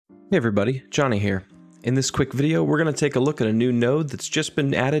Hey everybody, Johnny here. In this quick video, we're going to take a look at a new node that's just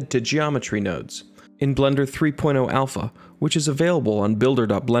been added to geometry nodes in Blender 3.0 Alpha, which is available on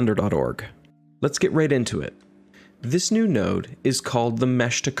builder.blender.org. Let's get right into it. This new node is called the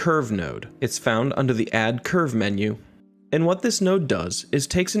Mesh to Curve node. It's found under the Add Curve menu. And what this node does is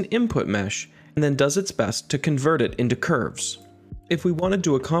takes an input mesh and then does its best to convert it into curves. If we wanted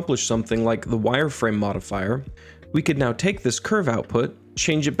to accomplish something like the wireframe modifier, we could now take this curve output,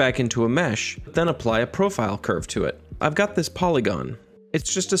 change it back into a mesh, then apply a profile curve to it. I've got this polygon.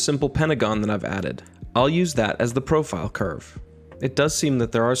 It's just a simple pentagon that I've added. I'll use that as the profile curve. It does seem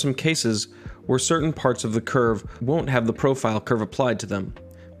that there are some cases where certain parts of the curve won't have the profile curve applied to them,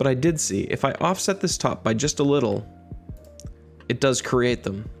 but I did see if I offset this top by just a little, it does create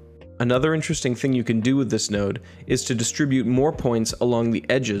them. Another interesting thing you can do with this node is to distribute more points along the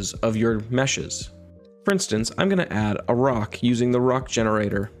edges of your meshes. For instance, I'm going to add a rock using the rock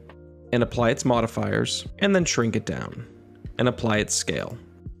generator and apply its modifiers and then shrink it down and apply its scale.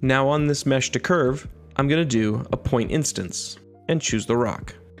 Now on this mesh to curve, I'm going to do a point instance and choose the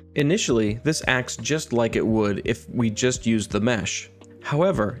rock. Initially, this acts just like it would if we just used the mesh.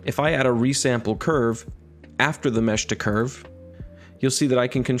 However, if I add a resample curve after the mesh to curve, you'll see that I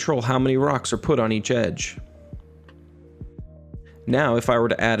can control how many rocks are put on each edge. Now, if I were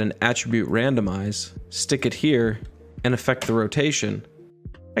to add an attribute randomize, stick it here, and affect the rotation,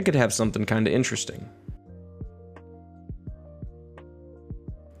 I could have something kind of interesting.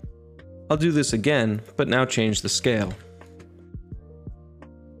 I'll do this again, but now change the scale.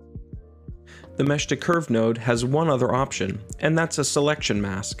 The Mesh to Curve node has one other option, and that's a selection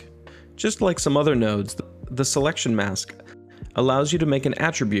mask. Just like some other nodes, the selection mask allows you to make an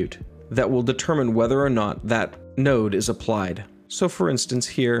attribute that will determine whether or not that node is applied. So for instance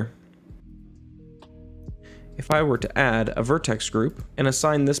here, if I were to add a vertex group and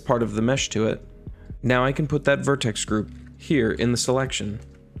assign this part of the mesh to it, now I can put that vertex group here in the selection,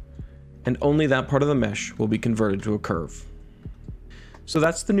 and only that part of the mesh will be converted to a curve. So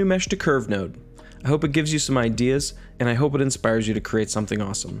that's the new Mesh to Curve node. I hope it gives you some ideas, and I hope it inspires you to create something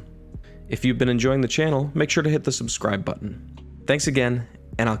awesome. If you've been enjoying the channel, make sure to hit the subscribe button. Thanks again,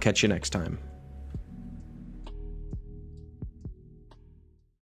 and I'll catch you next time.